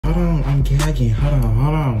gagging. Hold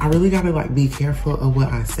on. I really gotta like be careful of what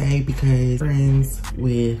I say because I'm friends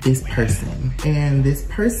with this person. And this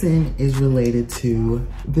person is related to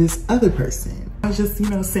this other person. I just, you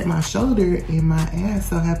know, set my shoulder and my ass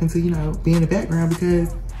so happened to, you know, be in the background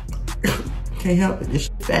because can't help it. This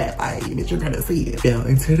shit fat, like, bitch, you're gonna see it. Fell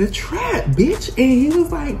into the trap, bitch. And he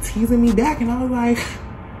was like teasing me back and I was like,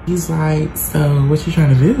 he's like, so what you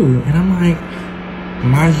trying to do? And I'm like,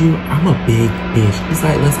 mind you, I'm a big bitch. He's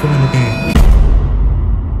like, let's go in the bag.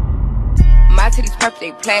 My titties purple,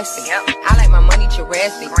 they plastic. I like my money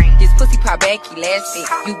Jurassic. This pussy pop back elastic.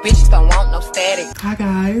 You bitches don't want no static. Hi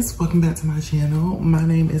guys, welcome back to my channel. My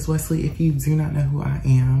name is Wesley. If you do not know who I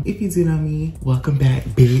am, if you do know me, welcome back,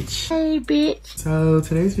 bitch. Hey, bitch. So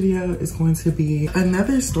today's video is going to be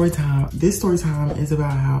another story time. This story time is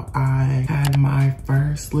about how I had my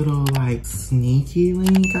first little like sneaky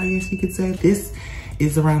link, I guess you could say. This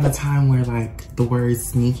is around the time where like the word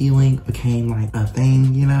sneaky link became like a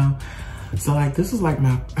thing, you know? So like this was like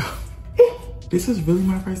my, this is really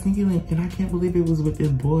my first sneaky link and I can't believe it was with this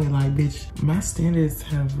boy. Like bitch, my standards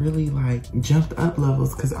have really like jumped up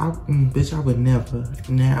levels because bitch, I would never,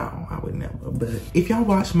 now I would never. But if y'all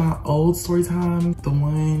watch my old story time, the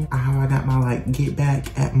one how I got my like get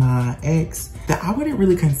back at my ex, that I wouldn't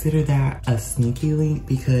really consider that a sneaky link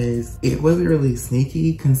because it wasn't really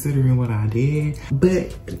sneaky considering what I did.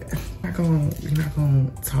 But we're not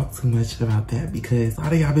gonna talk too much about that because a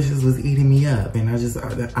lot of y'all bitches was eating me up and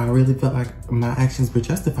I really felt like my actions were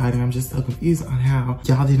justified and I'm just so confused on how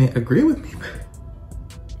y'all didn't agree with me.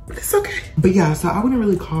 But it's okay. But yeah, so I wouldn't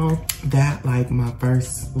really call that like my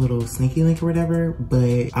first little sneaky link or whatever,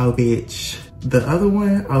 but oh bitch, the other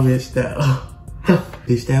one, oh bitch, that,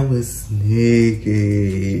 bitch, that was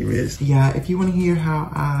sneaky, bitch. Yeah, if you want to hear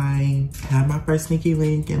how I had my first sneaky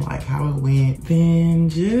link and like how it went, then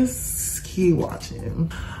just keep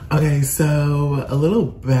watching. Okay, so a little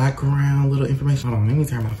background, little information. Hold on, let me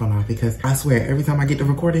turn my phone off because I swear every time I get to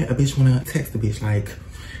recording, a bitch wanna text the bitch. Like,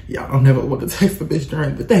 y'all don't never want to text the bitch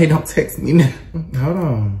during the day. Don't text me now. Hold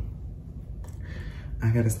on. I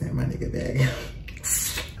gotta snap my nigga back.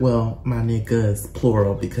 Well, my niggas,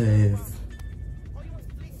 plural, because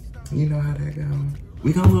you know how that goes.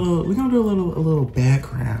 We gonna do a little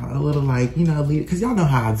background, a little like, you know, lead, cause y'all know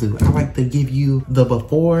how I do. I like to give you the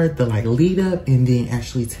before, the like lead up, and then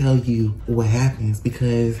actually tell you what happens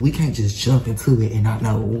because we can't just jump into it and not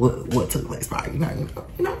know what took place. Right?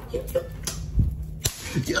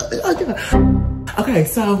 Okay,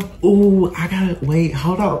 so, ooh, I gotta, wait,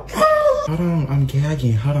 hold on. Hold on, I'm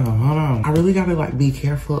gagging, hold on. I really gotta like be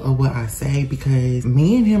careful of what I say because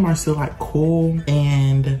me and him are still like cool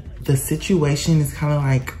and the situation is kind of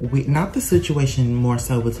like, not the situation more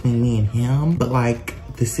so between me and him, but like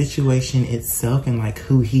the situation itself and like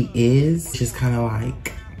who he is, just kind of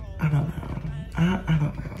like, I don't know. I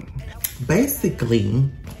don't know.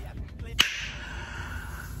 Basically,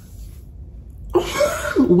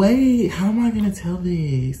 wait, how am I gonna tell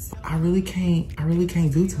this? I really can't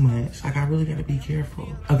do too much. Like I really gotta be careful.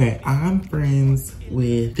 Okay, I'm friends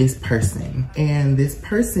with this person and this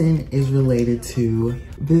person is related to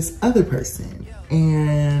this other person.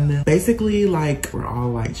 And basically like we're all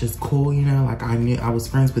like just cool, you know, like I was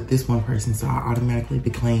friends with this one person, so I automatically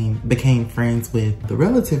became friends with the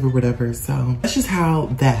relative or whatever. So that's just how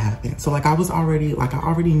that happened. So like I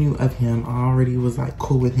already knew of him. I already was like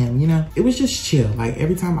cool with him, you know. It was just chill. Like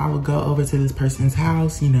every time I would go over to this person's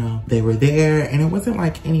house, you know, they were there and it wasn't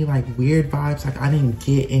like any like weird vibes. Like I didn't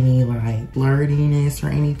get any like flirtiness or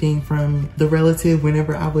anything from the relative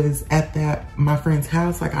whenever I was at my friend's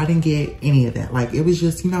house. Like I didn't get any of that. Like it was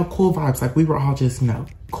just, you know, cool vibes. Like we were all just, you know,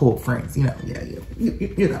 cool friends, you know,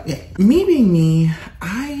 you know, yeah. Me being me,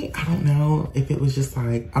 I don't know if it was just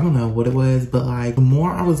like, I don't know what it was, but like the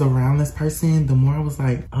more I was around this person, the more I was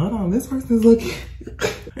like, hold on, this person's lucky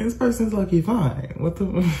fine. What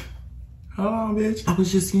the, hold on, bitch. I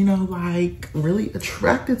was just, you know, like really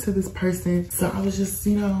attracted to this person. So I was just,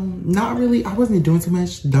 you know, not really, I wasn't doing too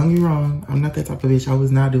much. Don't get me wrong. I'm not that type of bitch. I was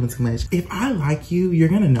not doing too much. If I like you, you're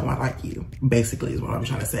gonna know I like you. Basically is what I'm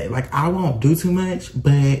trying to say. Like I won't do too much,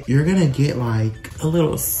 but you're gonna get like a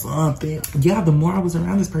little something. Yeah, the more I was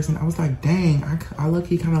around this person, I was like, dang, I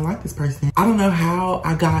low-key kind of like this person. I don't know how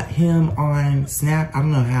I got him on Snap. I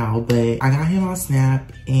don't know how, but I got him on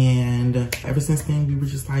Snap and ever since then we were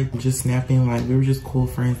just like, snapping. Like we were just cool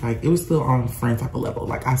friends. Like it was still on friend type of level.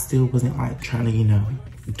 Like I still wasn't like trying to, you know,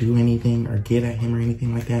 do anything or get at him or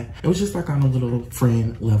anything like that. It was just like on a little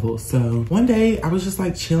friend level. So one day I was just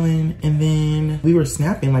like chilling, and then we were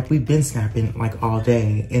snapping, like we've been snapping like all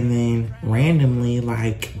day. And then randomly,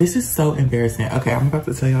 like, this is so embarrassing. Okay, I'm about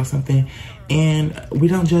to tell y'all something. And we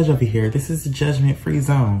don't judge over here. This is a judgment-free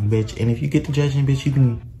zone, bitch. And if you get to judging, bitch, you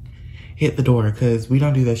can hit the door, because we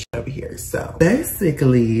don't do that shit over here. So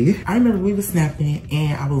basically, I remember we was snapping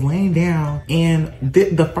and I was laying down, and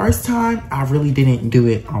the first time I really didn't do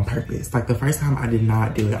it on purpose. Like the first time I did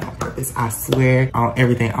not do it on purpose. I swear on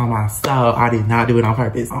everything on my soul, I did not do it on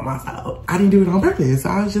purpose on my soul. I didn't do it on purpose.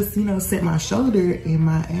 I was just, you know, set my shoulder and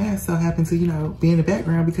my ass so happened to, you know, be in the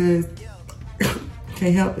background because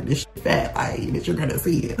can't help it, this shit fat, like, bitch, you're gonna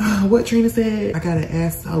see it. What Trina said, I got an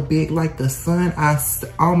ass so big like the sun,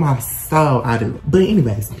 on my soul, I do. But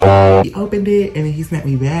anyways, he opened it and then he snapped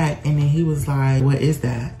me back, and then he was like, what is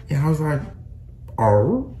that? And I was like,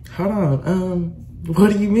 oh, hold on,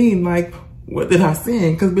 what do you mean? Like, what did I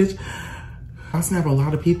send? Cause bitch, I snap a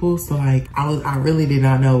lot of people, so like, I really did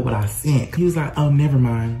not know what I sent. He was like, oh, never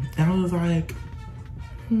mind. And I was like,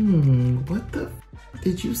 what the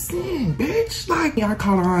did you send, bitch? Like, I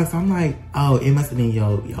caught on, so I'm like, oh, it must have been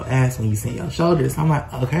your ass when you sent your shoulders. So I'm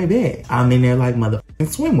like, okay, bet. I'm in there like motherfucking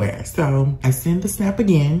swimwear. So I send the snap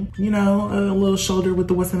again, you know, a little shoulder with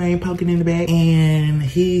the what's the name poking in the back. And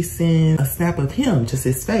he sends a snap of him, just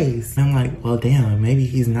his face. And I'm like, well, damn, maybe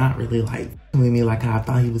he's not really like with me like I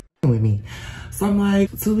thought he was with me. So I'm like,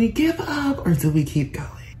 do we give up or do we keep going?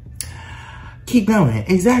 Keep going,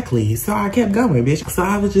 exactly. So I kept going, bitch. So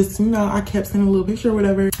I was just, you know, I kept sending a little picture or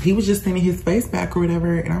whatever. He was just sending his face back or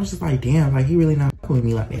whatever, and I was just like, damn, like he really not with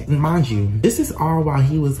me like that. And mind you, this is all while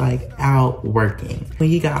he was like out working. When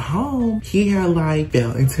he got home, he had like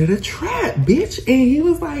fell into the trap, bitch, and he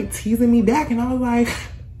was like teasing me back, and I was like,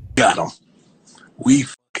 got him. We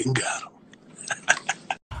fucking got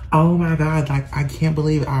him. Oh my God, like I can't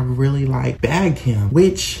believe I really like bagged him,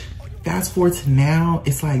 which fast forward to now,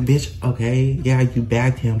 it's like, bitch, okay, yeah, you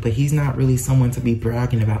bagged him, but he's not really someone to be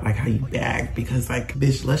bragging about like how you bagged, because like,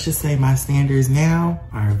 bitch, let's just say my standards now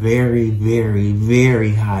are very, very,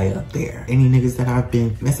 very high up there. Any niggas that I've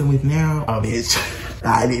been messing with now, oh bitch,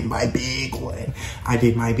 I did my big one. I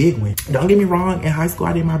did my big one. Don't get me wrong, in high school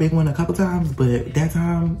I did my big one a couple times, but that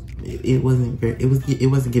time it wasn't very, it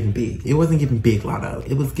wasn't giving big. It wasn't giving big lotto.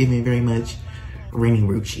 It was giving very much Rennie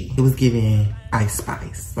Rucci. It was giving Ice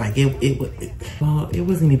Spice. Like well, it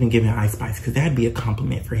wasn't even giving Ice Spice, because that'd be a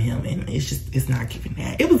compliment for him, and it's not giving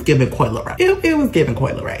that. It was giving Coil Ray. It was giving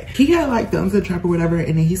Coil Ray. He had like thumbs in the trap or whatever,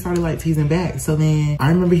 and then he started like teasing back. So then I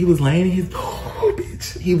remember he was laying in his,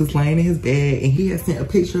 bitch. He was laying in his bed, and he had sent a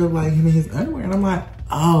picture of like him in his underwear, and I'm like,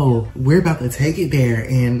 oh, we're about to take it there,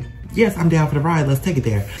 and yes, I'm down for the ride. Let's take it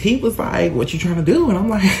there. He was like, what you trying to do? And I'm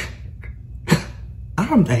like,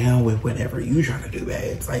 I'm down with whatever you trying to do,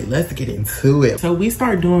 babes. Like, let's get into it. So we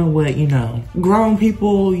start doing what, you know, grown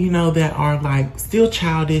people, you know, that are like still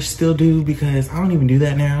childish, still do, because I don't even do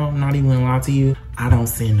that now. I'm not even gonna lie to you. I don't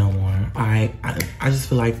sin no more. I just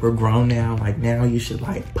feel like we're grown now. Like now you should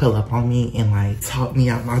like pull up on me and like talk me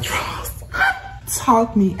out my drawers.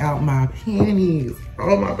 Talk me out my panties.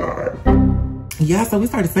 Oh my God. Yeah, so we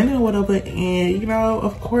started sending or whatever, and you know,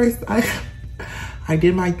 of course, I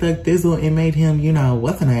did my thug thizzle and made him, you know,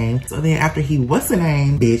 what's the name. So then after he what's the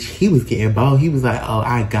name, bitch, he was getting bold. He was like, oh,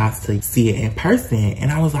 I got to see it in person. And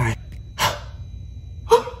I was like,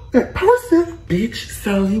 in person, bitch.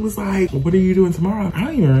 So he was like, what are you doing tomorrow? I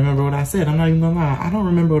don't even remember what I said. I'm not even gonna lie. I don't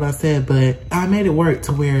remember what I said, but I made it work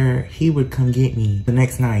to where he would come get me the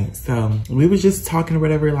next night. So we was just talking or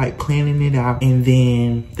whatever, like planning it out. And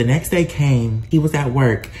then the next day came, he was at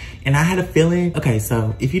work, and I had a feeling, okay,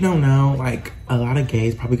 so if you don't know, like a lot of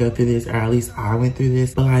gays probably go through this, or at least I went through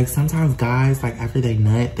this, but like sometimes guys, like after they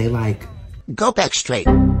nut, they like go back straight.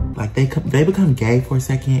 Like they become gay for a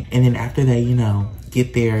second, and then after they, you know,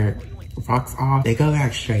 get their rocks off, they go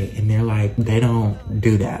back straight, and they're like, they don't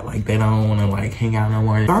do that. Like they don't want to like hang out no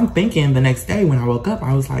more. So I'm thinking the next day when I woke up,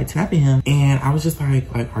 I was like snapping him, and I was just like,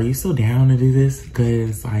 are you still down to do this?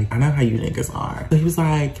 Cause like, I know how you niggas are. So he was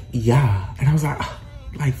like, yeah. And I was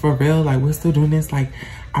like for real, like we're still doing this? Like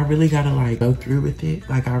I really gotta like go through with it.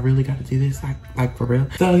 Like I really gotta do this, like for real.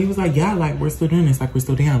 So he was like, yeah, like we're still doing this, like we're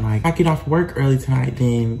still down. Like I get off work early tonight,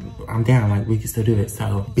 then I'm down, like we can still do it.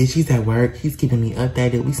 So bitch, he's at work, he's keeping me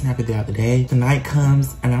updated. We snap it throughout the day. The night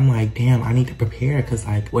comes and I'm like, damn, I need to prepare, cause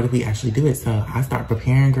like what if we actually do it? So I start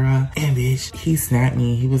preparing, girl, and bitch, he snapped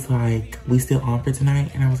me. He was like, we still on for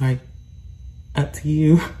tonight? And I was like, up to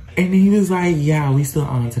you. And then he was like, yeah, we still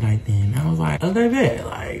on tonight then. I was like, okay, bet.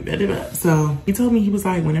 Like, bet it up. So he told me, he was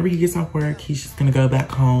like, whenever he gets off work, he's just gonna go back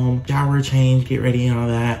home, shower, change, get ready and all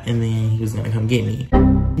that. And then he was gonna come get me.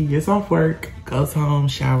 He gets off work, goes home,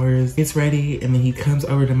 showers, gets ready, and then he comes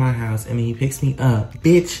over to my house and then he picks me up.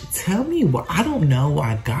 Bitch, tell me what, I don't know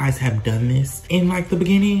why guys have done this in like the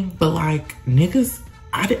beginning, but like niggas,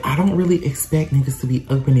 I don't really expect niggas to be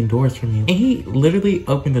opening doors for me. And he literally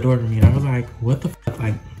opened the door for me and I was like, what the fuck?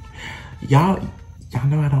 Like, y'all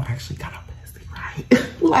know I don't actually got a pussy,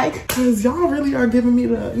 right? Like, cause y'all really are giving me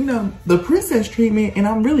the, you know, the princess treatment and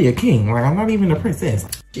I'm really a king. Like, I'm not even a princess.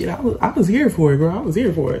 Shit, I was here for it, girl. I was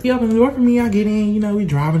here for it. He opened the door for me, I get in, you know, we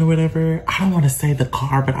driving or whatever. I don't want to say the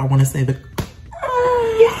car, but I want to say the,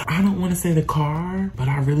 I don't want to say the car, but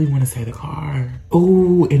I really want to say the car.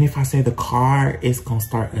 Ooh, and if I say the car, it's gonna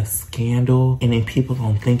start a scandal and then people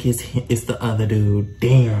gonna think it's the other dude.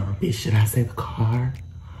 Damn, bitch, should I say the car?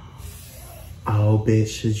 Oh,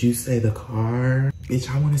 bitch, should you say the car?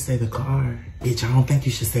 Bitch, I want to say the car. Bitch, I don't think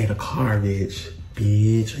you should say the car, bitch.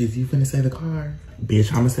 Bitch, is you finna say the car?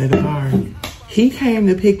 Bitch, I'm gonna say the car. He came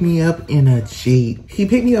to pick me up in a Jeep. He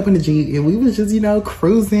picked me up in a Jeep and we was just, you know,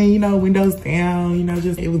 cruising, you know, windows down, you know,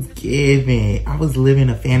 just, it was giving. I was living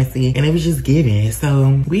a fantasy and it was just giving.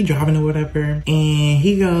 So we driving or whatever and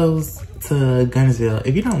he goes to Gunnersville.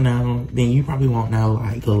 If you don't know, then you probably won't know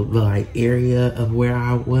like the like area of where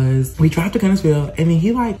I was. We drive to Gunnersville and then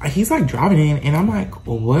he's like driving in and I'm like,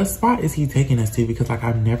 well, what spot is he taking us to? Because like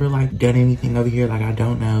I've never like done anything over here. Like I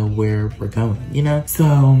don't know where we're going, you know?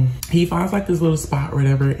 So he finds like this little spot or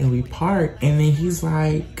whatever and we park and then he's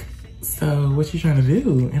like, so what you trying to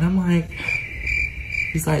do? And I'm like,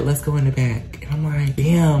 he's like, let's go in the back. And I'm like,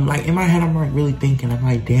 damn, like in my head, I'm like really thinking, I'm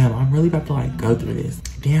like, damn, I'm really about to like go through this.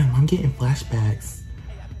 Damn, I'm getting flashbacks.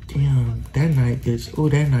 Damn, that night, bitch. Oh,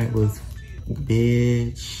 that night was,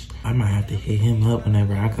 bitch. I might have to hit him up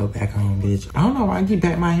whenever I go back home, bitch. I don't know why I keep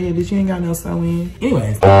back my head, bitch. You ain't got no sew in.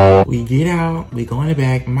 Anyways, we get out, we go in the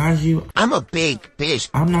back. Mind you, I'm a big bitch.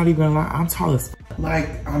 I'm not even gonna lie, I'm tall as fuck.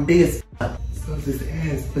 Like, I'm big as fuck. So this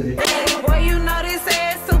ass, but Boy, you know this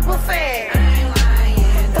ass super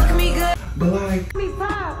fat. Fuck me good. But like,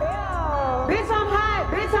 Bitch, I'm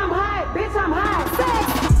hot. Bitch, I'm hot. Bitch, I'm hot.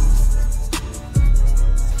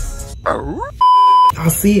 I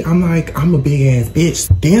see, I'm like, I'm a big ass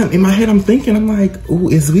bitch. Damn, in my head, I'm thinking, I'm like, ooh,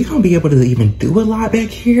 is we gonna be able to even do a lot back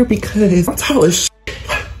here? Because I'm tall as shit.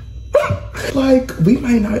 Like, we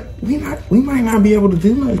might not be able to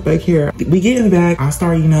do much back here. We get in the back, I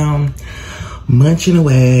start, you know, munching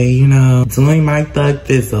away, you know, doing my thug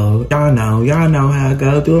thizzle. Y'all know how I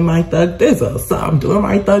go, doing my thug thizzle. So I'm doing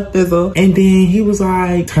my thug thizzle. And then he was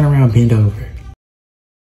like, turn around, bend over.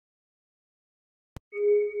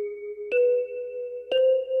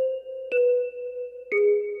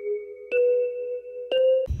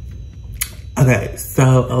 Okay,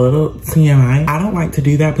 so a little TMI. I don't like to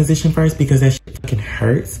do that position first because that shit fucking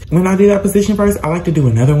hurts. When I do that position first, I like to do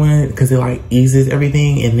another one because it like eases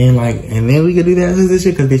everything and then we can do that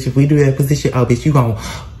position because bitch, if we do that position, oh bitch, you gon'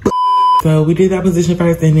 So we did that position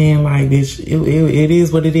first and then like bitch, it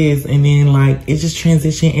is what it is. And then like it just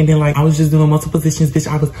transitioned and then like I was just doing multiple positions,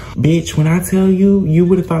 bitch, when I tell you, you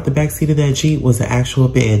would have thought the backseat of that Jeep was an actual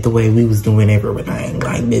bed the way we was doing everything.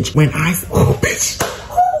 Like bitch, when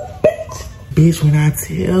when I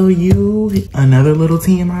tell you another little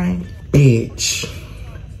TMI, bitch,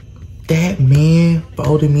 that man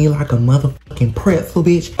folded me like a motherfucking pretzel,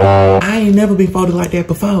 bitch. I ain't never been folded like that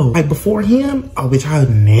before. Like before him, oh bitch,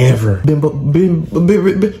 I've never been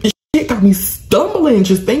shit got me stumbling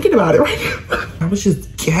just thinking about it right now. I was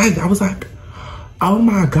just gagged. I was like, oh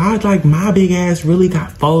my God, like my big ass really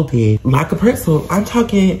got folded like a pretzel. I'm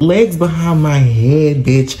talking legs behind my head,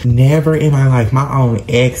 bitch. Never in my life. My own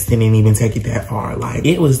ex didn't even take it that far. Like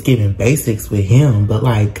it was giving basics with him, but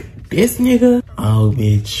like this nigga, oh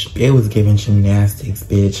bitch, it was giving gymnastics,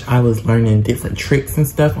 bitch. I was learning different tricks and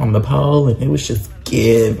stuff on the pole and it was just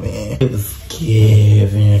giving. It was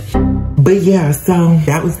giving. But yeah, so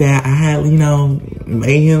that was that. I had, you know,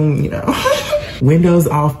 made him, you know, windows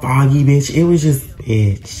all foggy, bitch. It was just,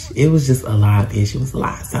 bitch, it was just a lot, bitch. It was a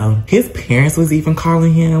lot. So his parents was even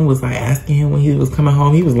calling him, was like asking him when he was coming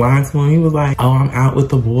home. He was lying to him. He was like, oh, I'm out with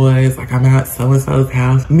the boys. Like I'm out at so-and-so's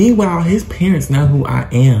house. Meanwhile, his parents know who I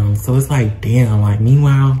am. So it's like, damn, like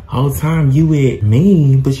meanwhile, whole time you with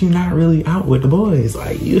me, but you not really out with the boys.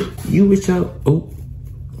 Like you with your, oh,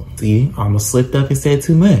 see, I almost slipped up and said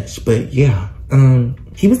too much. But yeah,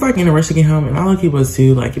 he was like in a rush to get home, and I look, he was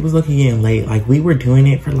too. Like, it was looking getting late. Like, we were doing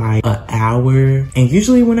it for like an hour, and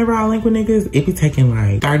usually whenever I link with niggas, it be taking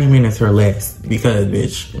like 30 minutes or less, because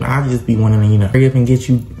bitch, I just be wanting to, you know, hurry up and get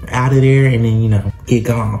you out of there and then, you know, get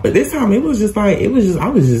gone. But this time it was just like, I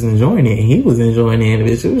was just enjoying it, and he was enjoying it,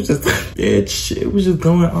 bitch. It was just, bitch, it was just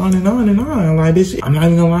going on and on and on. Like, bitch, I'm not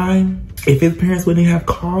even gonna lie. If his parents wouldn't have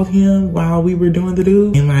called him while we were doing the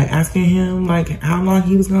do and like asking him like how long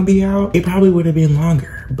he was gonna be out, it probably would have been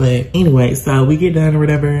longer. But anyway, so we get done or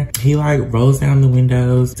whatever. He like rolls down the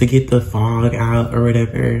windows to get the fog out or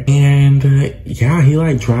whatever. And yeah, he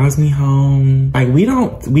like drives me home. Like, we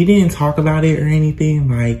didn't talk about it or anything.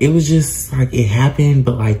 Like, it was just like, it happened,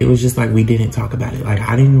 but like, it was just like, we didn't talk about it. Like,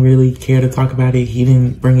 I didn't really care to talk about it. He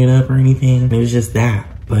didn't bring it up or anything. It was just that.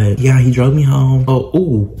 But yeah, he drove me home.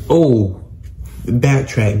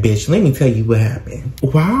 Backtrack, bitch. Let me tell you what happened.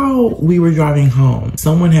 While we were driving home,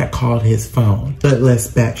 someone had called his phone. But let's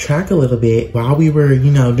backtrack a little bit. While we were, you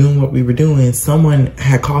know, doing what we were doing, someone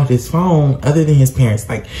had called his phone other than his parents.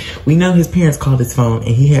 Like, we know his parents called his phone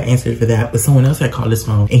and he had answered for that, but someone else had called his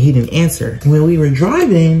phone and he didn't answer. When we were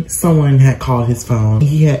driving, someone had called his phone.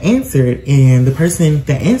 He had answered, and the person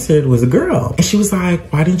that answered was a girl. And she was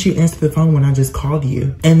like, why didn't you answer the phone when I just called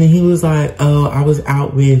you? And then he was like, oh, I was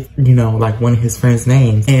out with, you know, like one of his friend's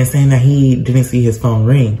names, and saying that he didn't see his phone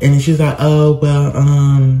ring. And then she was like, oh,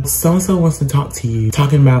 well, so-and-so wants to talk to you,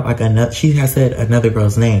 talking about like another, she has said another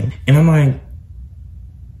girl's name. And I'm like,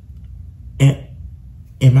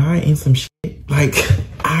 am I in some shit? Like,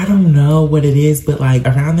 I don't know what it is, but like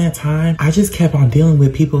around that time, I just kept on dealing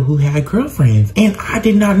with people who had girlfriends, and I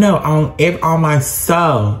did not know. On my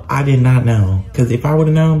soul, I did not know. Because if I would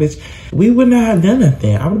have known, bitch, we would not have done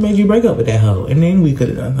nothing. I would have made you break up with that hoe, and then we could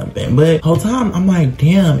have done something. But whole time, I'm like,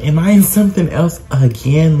 damn, am I in something else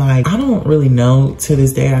again? Like, I don't really know. To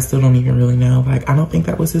this day, I still don't even really know. Like, I don't think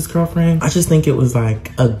that was his girlfriend. I just think it was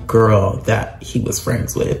like a girl that he was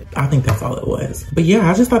friends with. I think that's all it was. But yeah,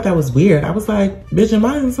 I just thought that was weird. I was like, bitch, am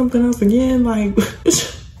I in something else again? Like,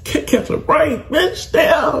 catch a break, bitch,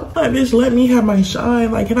 damn. Like, bitch, let me have my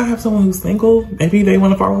shine. Like, can I have someone who's single? Maybe they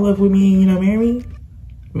want to fall in love with me and, you know, marry me?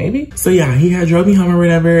 Maybe. So yeah, he had drove me home or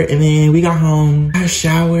whatever, and then we got home, I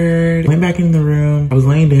showered, went back in the room, I was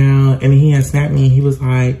laying down, and then he had snapped me, and he was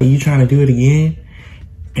like, are you trying to do it again?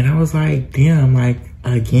 And I was like, damn, like,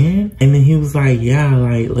 again? And then he was like, yeah,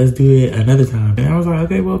 like, let's do it another time. And I was like,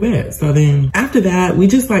 okay, well, bet. So then after that, we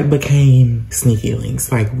just like became sneaky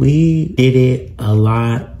links. Like, we did it a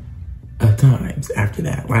lot of times after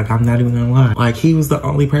that. Like, I'm not even gonna lie. Like, he was the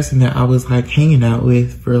only person that I was like hanging out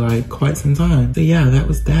with for like quite some time. So yeah, that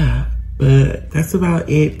was that. But that's about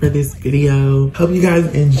it for this video. Hope you guys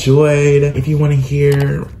enjoyed. If you want to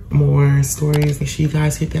hear more stories, make sure you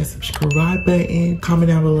guys hit that subscribe button. Comment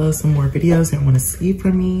down below some more videos y'all want to see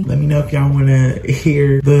from me. Let me know if y'all want to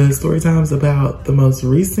hear the story times about the most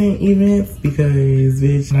recent events, because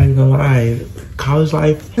bitch, not even gonna lie, college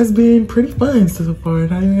life has been pretty fun so far,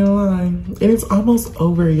 not even gonna lie. And it's almost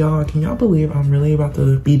over, y'all. Can y'all believe I'm really about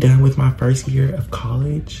to be done with my first year of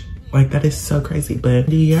college? Like, that is so crazy. But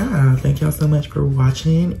yeah, thank y'all so much for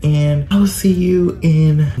watching, and I'll see you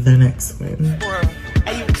in the next one.